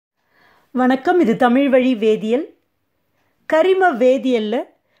வணக்கம். இது தமிழ் வழி வேதியியல். கரிம வேதியியல்ல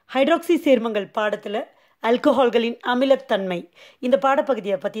ஹைட்ராக்சி சேர்மங்கள் பாடத்தில் ஆல்கஹால்களின் அமிலத்தன்மை இந்த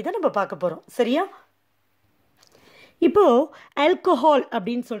பாடப்பகுதியை பற்றி தான் நம்ம பார்க்க போகிறோம். சரியா? இப்போது ஆல்கஹால்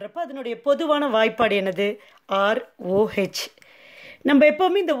அப்படின்னு சொல்கிறப்ப அதனுடைய பொதுவான வாய்ப்பாடு என்னது? ROH. நம்ம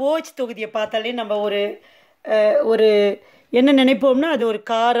எப்போவுமே இந்த OH தொகுதியை பார்த்தாலே நம்ம ஒரு என்ன நினைப்போம்னா அது ஒரு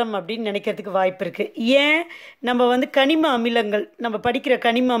காரம் அப்படின்னு நினைக்கிறதுக்கு வாய்ப்பு இருக்குது. ஏன்? நம்ம கனிம அமிலங்கள், நம்ம படிக்கிற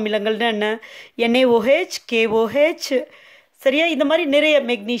கனிம அமிலங்கள்னா என்ன? NaOH, KOH, சரியா? இந்த மாதிரி நிறைய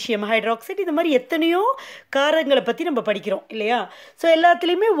மெக்னீஷியம் ஹைட்ராக்சைடு, இந்த மாதிரி எத்தனையோ காரங்களை பற்றி நம்ம படிக்கிறோம் இல்லையா? ஸோ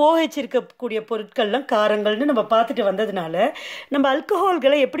எல்லாத்துலேயுமே OH இருக்கக்கூடிய பொருட்கள்லாம் காரங்கள்னு நம்ம பார்த்துட்டு வந்ததுனால நம்ம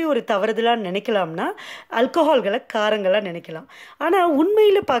ஆல்கஹால்களை எப்படி ஒரு தவறுதலாக நினைக்கலாம்னா ஆல்கஹால்களை காரங்களாக நினைக்கலாம். ஆனால்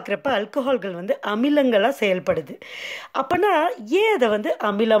உண்மையில் பார்க்குறப்ப ஆல்கஹால்கள் அமிலங்களாக செயல்படுது. அப்போனா ஏன் அதை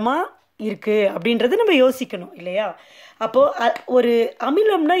அமிலமாக இருக்குது அப்படின்றத நம்ம யோசிக்கணும் இல்லையா? அப்போது ஒரு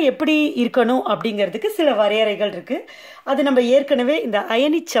அமிலம்னா எப்படி இருக்கணும் அப்படிங்கிறதுக்கு சில வரையறைகள் இருக்குது. அது நம்ம ஏற்கனவே இந்த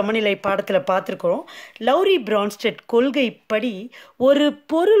அயனி சமநிலை பாடத்தில் பார்த்துருக்குறோம். லௌரி பிரான்ஸ்டட் கொள்கைப்படி ஒரு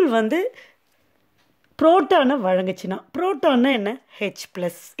பொருள் புரோட்டானை வழங்குச்சுன்னா, புரோட்டான்னா என்ன? H+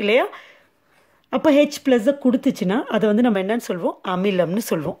 இல்லையா? அப்போ H+-ஐ கொடுத்துச்சுன்னா அதை நம்ம என்னன்னு சொல்வோம்? அமிலம்னு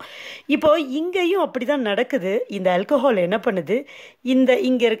சொல்வோம். இப்போது இங்கேயும் அப்படி தான் நடக்குது. இந்த ஆல்கஹால் என்ன பண்ணுது?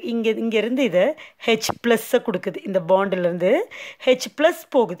 இங்கேருந்து இதை H+-ஐ கொடுக்குது. இந்த பாண்டிலேருந்து H+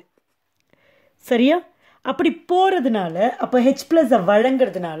 போகுது. சரியா? அப்படி போகிறதுனால அப்போ H+-ஐ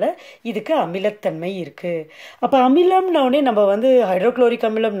வழங்குறதுனால இதுக்கு அமிலத்தன்மை இருக்குது. அப்போ அமிலம்னோடனே நம்ம ஹைட்ரோக்ளோரிக்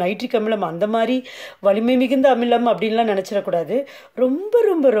அமிலம், நைட்ரிக் அமிலம், அந்த மாதிரி வலிமை மிகுந்த அமிலம் அப்படின்லாம் நினச்சிடக்கூடாது. ரொம்ப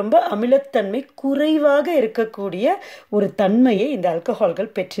ரொம்ப ரொம்ப அமிலத்தன்மை குறைவாக இருக்கக்கூடிய ஒரு தன்மையை இந்த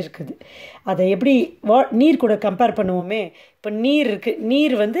ஆல்கஹால்கள் பெற்றிருக்குது. அதை எப்படி நீர் கூட கம்பேர் பண்ணுவோமே. இப்போ நீர் இருக்குது.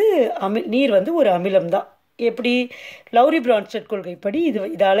 நீர் ஒரு அமிலம் தான். எப்படி? லௌரி பிரான்ஸ்டட் கொள்கைப்படி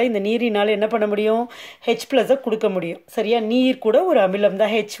இதால் இந்த நீரினால் என்ன பண்ண முடியும்? H+-ஐ கொடுக்க முடியும். சரியா? நீர் கூட ஒரு அமிலம்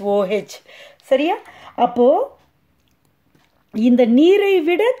தான், HOH. சரியா? அப்போது இந்த நீரை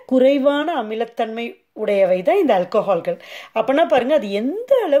விட குறைவான அமிலத்தன்மை உடையவை தான் இந்த ஆல்கஹால்கள். அப்போனா பாருங்கள், அது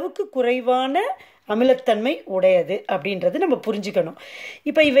எந்த அளவுக்கு குறைவான அமிலத்தன்மை உடையது அப்படின்றது நம்ம புரிஞ்சுக்கணும்.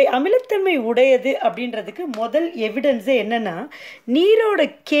 இப்போ இவை அமிலத்தன்மை உடையது அப்படின்றதுக்கு முதல் எவிடன்ஸே என்னென்னா, நீரோட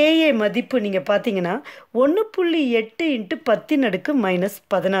KA மதிப்பு நீங்கள் பார்த்தீங்கன்னா 1.8 ×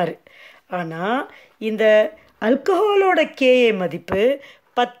 10⁻⁻16. ஆனால் இந்த ஆல்கஹாலோட KA மதிப்பு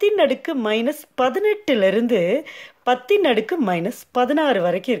 10⁻⁻18லிருந்து 10⁻⁻16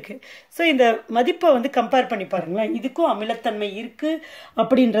 வரைக்கும் இருக்குது. ஸோ இந்த மதிப்பை கம்பேர் பண்ணி பாருங்களேன். இதுக்கும் அமிலத்தன்மை இருக்குது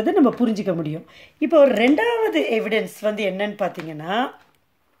அப்படின்றத நம்ம புரிஞ்சிக்க முடியும். இப்போ ரெண்டாவது எவிடன்ஸ் என்னன்னு பார்த்தீங்கன்னா,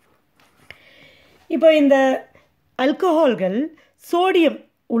 இப்போ இந்த ஆல்கஹால்கள் சோடியம்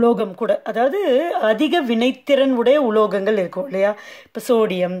உலோகம் கூட, அதாவது அதிக வினைத்திறன் உடைய உலோகங்கள் இருக்கும் இல்லையா? இப்போ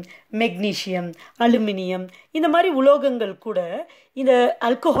சோடியம், மெக்னீஷியம், அலுமினியம், இந்த மாதிரி உலோகங்கள் கூட இந்த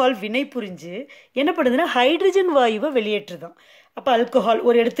ஆல்கஹால் வினை புரிஞ்சு என்ன பண்ணுதுன்னா ஹைட்ரஜன் வாயுவை வெளியேற்றுதான். அப்போ ஆல்கஹால்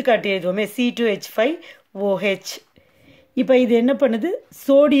ஒரு எடுத்துக்காட்டு எழுதுவோமே, C2H5OH. இப்போ இது என்ன பண்ணுது?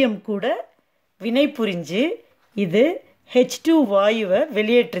 சோடியம் கூட வினை புரிஞ்சு இது H2 வாயுவை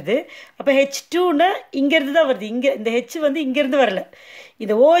வெளியேற்றுது. அப்போ H2னா இங்கேருந்து தான் வருது. இந்த H இங்கேருந்து வரல.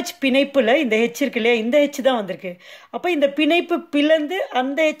 இந்த OH பிணைப்பில் இந்த H இருக்கு இல்லையா? இந்த H தான் வந்திருக்கு. அப்போ இந்த பிணைப்பு பிளந்து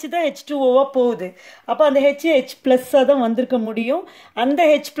அந்த H தான் H2Oவாக போகுது. அப்போ அந்த H+-ஆக தான் வந்திருக்க முடியும். அந்த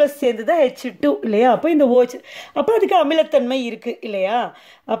H+ சேர்ந்து தான் H2 இல்லையா? அப்போ இந்த OH, அப்போ அதுக்கு அமிலத்தன்மை இருக்குது இல்லையா?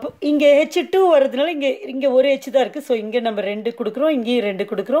 அப்போ இங்கே H2 வர்றதுனால இங்கே ஒரு H தான் இருக்குது. ஸோ இங்கே நம்ம 2 கொடுக்குறோம், இங்கேயும் 2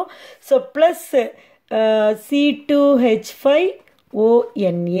 கொடுக்குறோம். So plus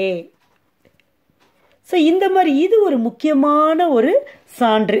C2H5ONA. ஸோ இந்த மாதிரி இது ஒரு முக்கியமான ஒரு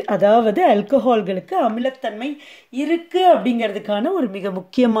சான்று. அதாவது ஆல்கஹால்களுக்கு அமிலத்தன்மை இருக்குது அப்படிங்கிறதுக்கான ஒரு மிக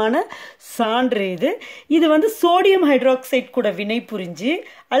முக்கியமான சான்று இது. இது சோடியம் ஹைட்ராக்சைடு கூட வினை புரிஞ்சு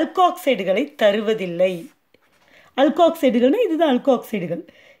அல்காக்சைடுகளை தருவதில்லை. அல்காக்சைடுகள்னால் இதுதான் அல்காக்சைடுகள்.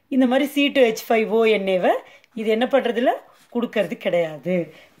 இந்த மாதிரி C2H5ONAவை இது என்ன பண்ணுறதில்ல? கொடுக்கறது கிடையாது.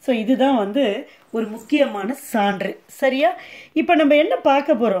 ஸோ இதுதான் ஒரு முக்கியமான சான்று. சரியா? இப்போ நம்ம என்ன பார்க்க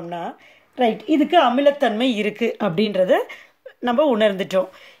போகிறோம்னா, ரைட், இதுக்கு அமிலத்தன்மை இருக்குது அப்படின்றத நம்ம உணர்ந்துட்டோம்.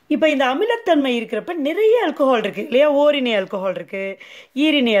 இப்போ இந்த அமிலத்தன்மை இருக்கிறப்ப நிறைய ஆல்கஹால் இருக்குது இல்லையா? ஓரினை ஆல்கஹால் இருக்குது,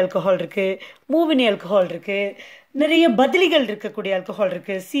 ஈரினை ஆல்கஹால் இருக்குது, மூவினை ஆல்கஹால் இருக்குது, நிறைய பதிலிகள் இருக்கக்கூடிய ஆல்கஹால்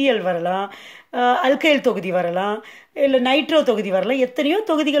இருக்குது. Cl வரலாம், அல்கைல் தொகுதி வரலாம், இல்லை நைட்ரோ தொகுதி வரலாம். எத்தனையோ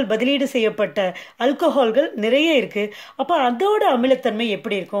தொகுதிகள் பதிலீடு செய்யப்பட்ட ஆல்கஹால்கள் நிறைய இருக்குது. அப்போ அதோட அமிலத்தன்மை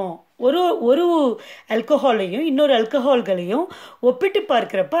எப்படி இருக்கும்? ஒரு ஆல்கஹாலையும் இன்னொரு ஆல்கஹால்களையும் ஒப்பிட்டு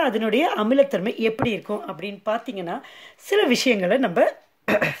பார்க்குறப்ப அதனுடைய அமிலத்தன்மை எப்படி இருக்கும் அப்படின்னு பார்த்தீங்கன்னா சில விஷயங்களை நம்ம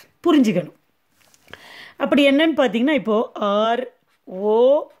புரிஞ்சுக்கணும். அப்படி என்னன்னு பார்த்தீங்கன்னா, இப்போது ROH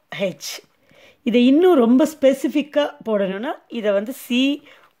ஹெச். இதை இன்னும் ரொம்ப ஸ்பெசிஃபிக்காக போடணும்னா இதை வந்து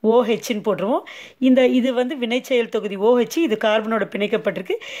COHன்னு போட்டுருவோம். இது வந்து வினைச்செயல் தொகுதி OH, இது கார்பனோட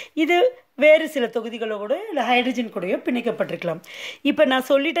பிணைக்கப்பட்டிருக்கு. இது வேறு சில தொகுதிகளோட இல்லை ஹைட்ரஜன் கூடயோ பிணைக்கப்பட்டிருக்கலாம். இப்போ நான்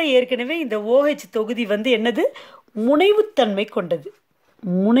சொல்லிட்டேன் ஏற்கனவே, இந்த OH தொகுதி வந்து என்னது, முனைவுத்தன்மை கொண்டது.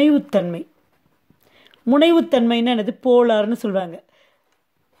 முனைவுத்தன்மைன்னா என்னது, போலார்னு சொல்லுவாங்க.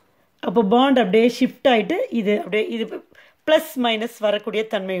 அப்போ பாண்ட் அப்படியே ஷிஃப்ட் ஆகிட்டு இது ப்ளஸ் மைனஸ் வரக்கூடிய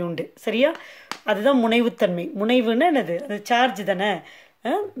தன்மை உண்டு. சரியா? அதுதான் முனைவுத்தன்மை. முனைவுன்னா என்னது, அது சார்ஜ் தானே,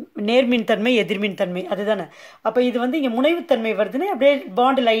 நேர்மின் தன்மை எதிர்மின் தன்மை அதுதானே. அப்போ இது வந்து இங்கே முனைவுத்தன்மை வருதுன்னு அப்படியே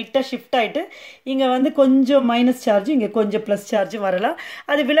பாண்டு லைட்டாக ஷிஃப்ட் ஆகிட்டு இங்கே வந்து கொஞ்சம் மைனஸ் சார்ஜும் இங்கே கொஞ்சம் ப்ளஸ் சார்ஜும் வரலாம்.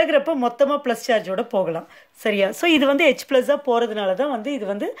 அது விலகிறப்ப மொத்தமாக ப்ளஸ் சார்ஜோட போகலாம். சரியா? ஸோ இது வந்து H+ஆக போகிறதுனால தான் வந்து இது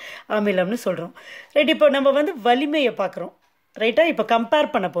வந்து அமிலம்னு சொல்கிறோம். ரைட். இப்போ நம்ம வந்து வலிமையை பார்க்குறோம். ரைட்டா? இப்போ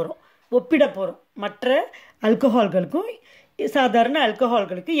கம்பேர் பண்ண போகிறோம், ஒப்பிட போகிறோம் மற்ற ஆல்கஹால்களுக்கும் சாதாரண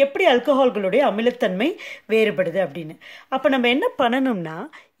ஆல்கஹால்களுக்கு எப்படி ஆல்கஹால்களுடைய அமிலத்தன்மை வேறுபடுது அப்படின்னு. அப்போ நம்ம என்ன பண்ணணும்னா,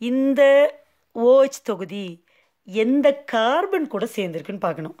 இந்த OH தொகுதி எந்த கார்பன் கூட சேர்ந்துருக்குன்னு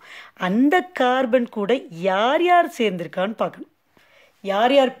பார்க்கணும். அந்த கார்பன் கூட யார் யார் சேர்ந்துருக்கான்னு பார்க்கணும்,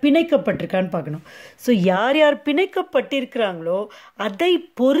 யார் யார் பிணைக்கப்பட்டிருக்கான்னு பார்க்கணும். ஸோ யார் யார் பிணைக்கப்பட்டிருக்கிறாங்களோ அதை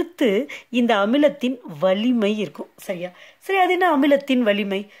பொறுத்து இந்த அமிலத்தின் வலிமை இருக்கும். சரியா? சரி, அது என்ன அமிலத்தின்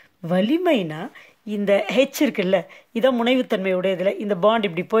வலிமை? வலிமைனா இந்த H இருக்குல்ல, இதான் முனைவுத்தன்மையோட இதில் இந்த பாண்ட்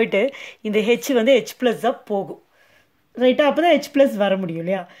இப்படி போயிட்டு இந்த H வந்து H+ஆக போகும். ரைட்டா? அப்போ தான் H+ வர முடியும்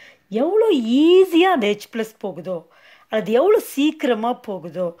இல்லையா? எவ்வளோ ஈஸியாக அந்த H+ போகுதோ, அது எவ்வளோ சீக்கிரமாக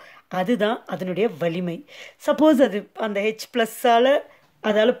போகுதோ அதுதான் அதனுடைய வலிமை. சப்போஸ் அது அந்த H+ஆல்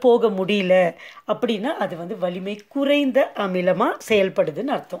அதால் போக முடியல அப்படின்னா அது வந்து வலிமை குறைந்த அமிலமாக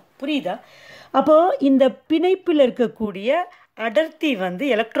செயல்படுதுன்னு அர்த்தம். புரியுதா? அப்போது இந்த பிணைப்பில் இருக்கக்கூடிய அடர்த்தி வந்து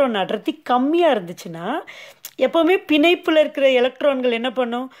எலக்ட்ரான் அடர்த்தி கம்மியாக இருந்துச்சுன்னா எப்போவுமே பிணைப்பில் இருக்கிற எலக்ட்ரான்கள் என்ன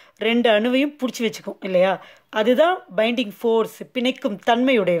பண்ணும், 2 அணுவையும் பிடிச்சி வச்சுக்கும் இல்லையா? அதுதான் பைண்டிங் ஃபோர்ஸ், பிணைக்கும்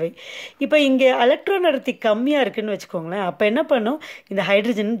தன்மையுடையவை. இப்போ இங்கே எலக்ட்ரான் அடர்த்தி கம்மியாக இருக்குதுன்னு வச்சுக்கோங்களேன். அப்போ என்ன பண்ணும், இந்த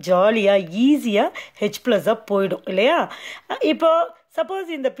ஹைட்ரஜன் ஜாலியாக ஈஸியாக H+ஆக போயிடும் இல்லையா? இப்போது சப்போஸ்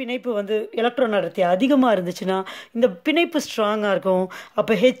இந்த பிணைப்பு வந்து எலக்ட்ரான் அடர்த்தி அதிகமாக இருந்துச்சுன்னா இந்த பிணைப்பு ஸ்ட்ராங்காக இருக்கும்.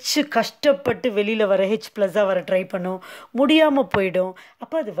 அப்போ H கஷ்டப்பட்டு வெளியில் வர H+ஆக வர ட்ரை பண்ணும், முடியாமல் போயிடும்.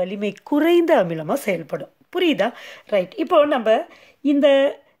 அப்போ அது வலிமை குறைந்த அமிலமாக செயல்படும். புரியுதா? ரைட். இப்போ நம்ம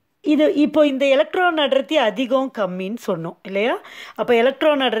இப்போ இந்த எலக்ட்ரான் அடர்த்தி அதிகம் கம்மின்னு சொன்னோம் இல்லையா? அப்போ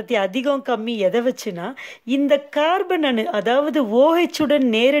எலக்ட்ரான் அடர்த்தி அதிகம் கம்மி எதை வச்சுன்னா, இந்த கார்பன் அணு, அதாவது OH-உடன்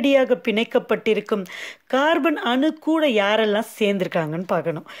நேரடியாக பிணைக்கப்பட்டிருக்கும் கார்பன் அணு கூட யாரெல்லாம் சேர்ந்துருக்காங்கன்னு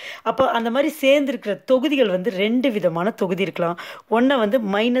பார்க்கணும். அப்போ அந்த மாதிரி சேர்ந்துருக்கிற தொகுதிகள் வந்து 2 விதமான தொகுதி இருக்கலாம். ஒன்று வந்து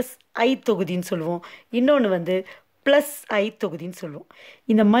 -I தொகுதின்னு சொல்லுவோம், இன்னொன்று வந்து +I தொகுதின்னு சொல்லுவோம்.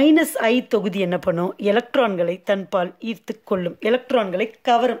 இந்த -I தொகுதி என்ன பண்ணும், எலக்ட்ரான்களை தன்பால் ஈர்த்து கொள்ளும், எலக்ட்ரான்களை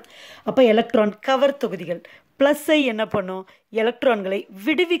கவரும். அப்போ எலக்ட்ரான் கவர் தொகுதிகள். +I என்ன பண்ணும், எலக்ட்ரான்களை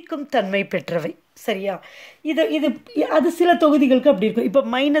விடுவிக்கும் தன்மை பெற்றவை. சரியா? அது சில தொகுதிகளுக்கு அப்படி இருக்கும். இப்போ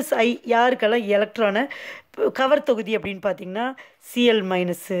 -I யாருக்கெல்லாம் எலக்ட்ரானை கவர் தொகுதி அப்படின்னு பார்த்தீங்கன்னா Cl-,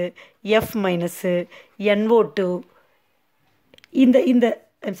 F-, NO2 இந்த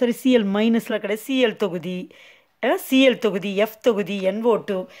Cl- கிடையாது, Cl தொகுதி, Cl தொகுதி, F தொகுதி,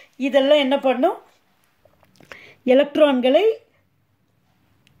 NO2 இதெல்லாம் என்ன பண்ணும், எலக்ட்ரான்களை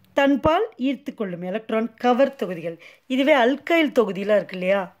தன்பால் ஈர்த்து கொள்ளும், எலக்ட்ரான் கவர் தொகுதிகள். இதுவே அல்கைல் தொகுதியெலாம் இருக்கு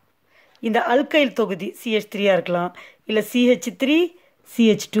இல்லையா? இந்த அல்கைல் தொகுதி CH3 இருக்கலாம், இல்லை CH3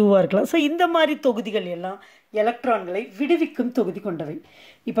 CH2 இருக்கலாம். ஸோ இந்த மாதிரி தொகுதிகள் எல்லாம் எலக்ட்ரான்களை விடுவிக்கும் தொகுதி கொண்டவை.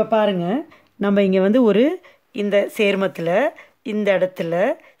 இப்போ பாருங்கள், நம்ம இங்கே வந்து இந்த சேர்மத்தில் இந்த இடத்துல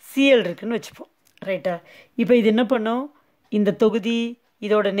Cl இருக்குன்னு வச்சுப்போம். ரைட்டா? இப்போ இது என்ன பண்ணும், இந்த தொகுதி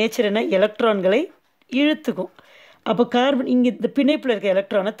இதோட நேச்சர் என்ன, எலக்ட்ரான்களை இழுத்துக்கும். அப்போ கார்பன் இங்கே இந்த பிணைப்பில் இருக்க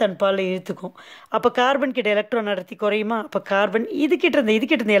எலக்ட்ரானை தன் பாலில் இழுத்துக்கும். அப்போ கார்பன் கிட்ட எலக்ட்ரான் அடர்த்தி குறையுமா? அப்போ கார்பன் இதுக்கிட்ட இருந்து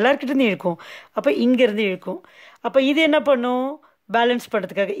எல்லாருக்கிட்டேருந்து இழுக்கும். அப்போ இங்கேருந்து இழுக்கும். அப்போ இது என்ன பண்ணும், பேலன்ஸ்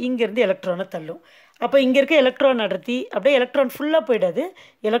பண்ணுறதுக்காக இங்கேருந்து எலக்ட்ரானை தள்ளும். அப்போ இங்கே இருக்க எலக்ட்ரான் அடர்த்தி அப்படியே எலக்ட்ரான் ஃபுல்லாக போயிடாது,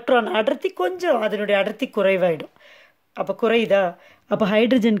 எலக்ட்ரான் அடர்த்தி கொஞ்சம் அதனுடைய அடர்த்தி குறைவாயிடும். அப்போ குறையுதா? அப்போ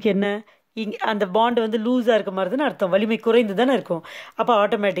ஹைட்ரஜனுக்கு என்ன, அந்த பாண்டு வந்து லூஸாக இருக்க மாதிரி தானே அர்த்தம், வலிமை குறைந்து தானே இருக்கும். அப்போ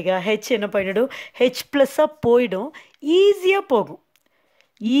ஆட்டோமேட்டிக்காக H என்ன பண்ணிடும், H+ஆக போயிடும், ஈஸியாக போகும்.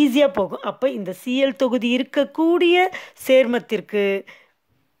 அப்போ இந்த Cl தொகுதி இருக்கக்கூடிய சேர்மத்திற்கு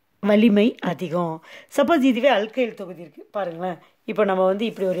வலிமை அதிகம். சப்போஸ் இதுவே அல்கைல் தொகுதி இருக்குது பாருங்களேன். இப்போ நம்ம வந்து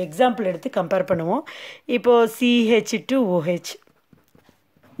இப்படி ஒரு எக்ஸாம்பிள் எடுத்து கம்பேர் பண்ணுவோம். இப்போது CH2OH,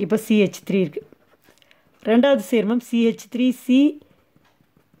 இப்போ CH3 இருக்குது. ரெண்டாவது சேர்மம்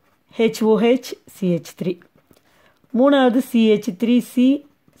CH3CHOH CH3. மூணாவது CH3C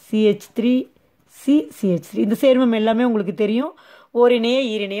CH3C CH3. இந்த சேர்மம் எல்லாமே உங்களுக்கு தெரியும், ஓரிணைய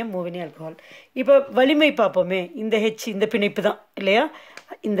ஈரிணைய மூவிணைய ஆல்கஹால். இப்போ வலிமை பார்ப்போமே. இந்த ஹெச் இந்த பிணைப்பு தான் இல்லையா,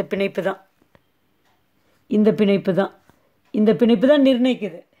 இந்த பிணைப்பு தான் இந்த பிணைப்பு தான்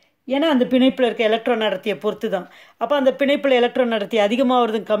நிர்ணயிக்குது. ஏன்னா அந்த பிணைப்பில் இருக்க எலக்ட்ரான் அடர்த்தியை பொறுத்து தான். அப்போ அந்த பிணைப்பில் எலக்ட்ரான் அடர்த்தி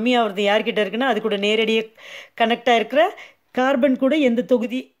அதிகமாகிறது கம்மியாகிறது யார்கிட்ட இருக்குன்னா அது கூட நேரடியாக கனெக்டாக இருக்கிற கார்பன் கூட எந்த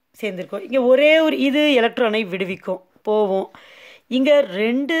தொகுதி சேர்ந்துருக்கோம். இங்கே ஒரே ஒரு இது எலக்ட்ரானை விடுவிக்கும் போவோம். இங்கே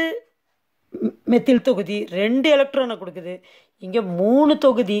 2 மெத்தில் தொகுதி 2 எலக்ட்ரானை கொடுக்குது. இங்கே 3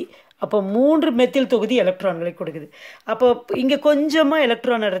 தொகுதி, அப்போ 3 மெத்தில் தொகுதி எலக்ட்ரான்களை கொடுக்குது. அப்போ இங்கே கொஞ்சமாக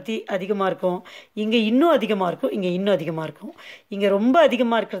எலக்ட்ரான் அடர்த்தி அதிகமாக இருக்கும், இங்கே இன்னும் அதிகமாக இருக்கும், இங்கே இன்னும் அதிகமாக இருக்கும். இங்கே ரொம்ப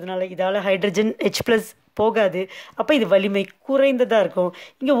அதிகமாக இருக்கிறதுனால இதால் ஹைட்ரஜன் H+ போகாது. அப்போ இது வலிமை குறைந்ததாக இருக்கும்.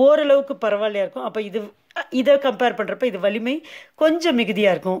 இங்கே ஓரளவுக்கு பரவாயில்லையா இருக்கும். அப்போ இதை கம்பேர் பண்ணுறப்ப இது வலிமை கொஞ்சம்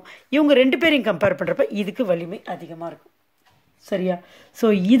மிகுதியாக இருக்கும். இவங்க 2 பேரையும் கம்பேர் பண்ணுறப்ப இதுக்கு வலிமை அதிகமாக இருக்கும். சரியா? ஸோ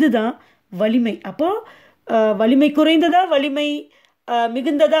இதுதான் வலிமை. அப்போது வலிமை குறைந்ததா வலிமை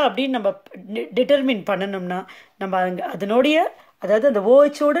மிகுந்ததா அப்படின்னு நம்ம டிட்டர்மின் பண்ணணும்னா நம்ம அதனுடைய அதாவது அந்த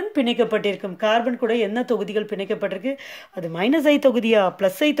OH-உடன் பிணைக்கப்பட்டிருக்கும் கார்பன் கூட என்ன தொகுதிகள் பிணைக்கப்பட்டிருக்கு, அது -I தொகுதியா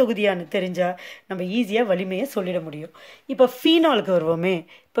 +I தொகுதியான்னு தெரிஞ்சால் நம்ம ஈஸியாக வலிமையை சொல்லிட முடியும். இப்போ ஃபீனாலுக்கு வருவோமே.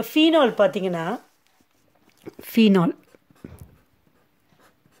 இப்போ ஃபீனால் பார்த்தீங்கன்னா ஃபீனால்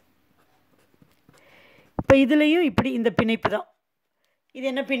இப்போ இதுலேயும் இப்படி இந்த பிணைப்பு தான். இது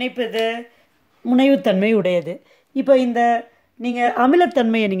என்ன பிணைப்பு? இது முனைவுத்தன்மை உடையது. இப்போ இந்த நீங்கள்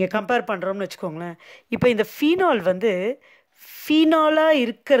அமிலத்தன்மையை நீங்கள் கம்பேர் பண்ணுறோம்னு வச்சுக்கோங்களேன். இப்போ இந்த ஃபீனால் வந்து ஃபீனாலாக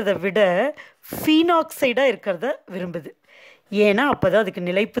இருக்கிறத விட ஃபீனாக்சைடாக இருக்கிறத விரும்புது. ஏன்னா அப்போ தான் அதுக்கு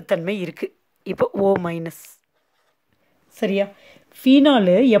நிலைப்புத்தன்மை இருக்குது. இப்போ O-. சரியா?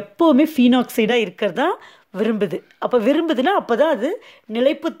 ஃபீனாலு எப்போவுமே ஃபீனாக்சைடாக இருக்கிறதா விரும்புது. அப்போ விரும்புதுன்னா அப்போ தான் அது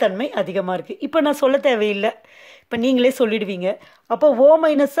நிலைப்புத்தன்மை அதிகமாக இருக்குது. இப்போ நான் சொல்ல தேவையில்லை, இப்போ நீங்களே சொல்லிடுவீங்க. அப்போ O-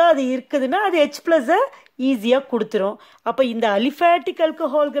 அது இருக்குதுன்னா அது H+ ஈஸியாக கொடுத்துரும். அப்போ இந்த அலிஃபேட்டிக்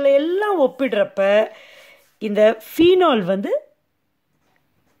ஆல்கஹால்களை எல்லாம் ஒப்பிடுறப்ப இந்த ஃபீனால் வந்து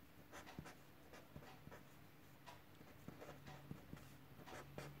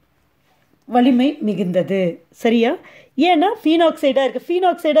வலிமை மிகுந்தது. சரியா? ஏன்னா ஃபீனாக்சைடாக இருக்குது.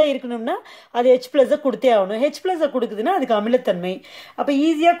 ஃபீனாக்சைடாக இருக்கணும்னா அது H+ கொடுத்தே ஆகணும். H+ கொடுக்குதுன்னா அதுக்கு அமிலத்தன்மை அப்போ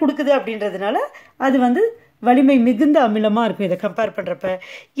ஈஸியாக கொடுக்குது. அப்படின்றதுனால அது வந்து வலிமை மிகுந்த அமிலமாக இருக்கும். இதை கம்பேர் பண்ணுறப்ப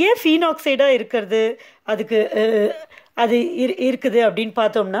ஏன் ஃபீனாக்சைடாக இருக்கிறது அதுக்கு அது இருக்குது அப்படின்னு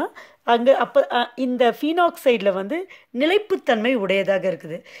பார்த்தோம்னா அங்கே அப்போ இந்த ஃபீனாக்சைடில் வந்து நிலைப்புத்தன்மை உடையதாக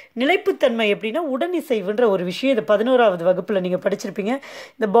இருக்குது. நிலைப்புத்தன்மை எப்படின்னா உடனிசைவுன்ற ஒரு விஷயம். இது 11வது வகுப்பில் நீங்கள் படிச்சிருப்பீங்க.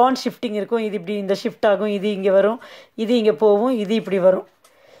 இந்த பாண்ட் ஷிஃப்டிங் இருக்கும். இது இப்படி இந்த ஷிஃப்ட் ஆகும், இது இங்கே வரும், இது இங்கே போகும், இது இப்படி வரும்.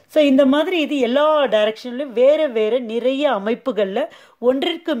 ஸோ இந்த மாதிரி இது எல்லா டைரக்ஷன்லையும் வேறு வேறு நிறைய அமைப்புகளில்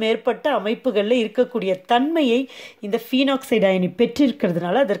ஒன்றிற்கு மேற்பட்ட அமைப்புகளில் இருக்கக்கூடிய தன்மையை இந்த ஃபீனாக்சைடு அயனி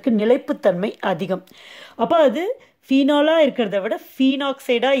பெற்றிருக்கிறதுனால அதற்கு நிலைப்புத்தன்மை அதிகம். அப்போ அது ஃபீனாலாக இருக்கிறத விட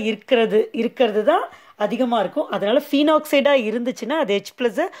ஃபீனாக்சைடாக இருக்கிறது தான் அதிகமாக இருக்கும். அதனால் ஃபீனாக்சைடாக இருந்துச்சுன்னா அது H+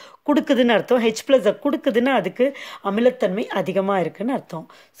 கொடுக்குதுன்னு அர்த்தம். H+ கொடுக்குதுன்னா அதுக்கு அமிலத்தன்மை அதிகமாக இருக்குதுன்னு அர்த்தம்.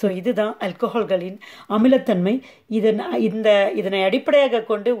 ஸோ இதுதான் ஆல்கஹால்களின் அமிலத்தன்மை. இதனை அடிப்படையாக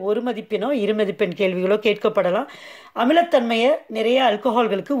கொண்டு 1 மதிப்பெனோ 2 மதிப்பெண் கேள்விகளோ கேட்கப்படலாம். அமிலத்தன்மையை நிறைய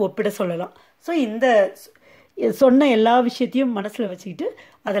ஆல்கஹால்களுக்கு ஒப்பிட சொல்லலாம். ஸோ இந்த சொன்ன எல்லா விஷயத்தையும் மனசில் வச்சுக்கிட்டு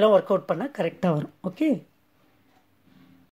அதெல்லாம் ஒர்க் அவுட் பண்ணால் கரெக்டாக வரும். ஓகே.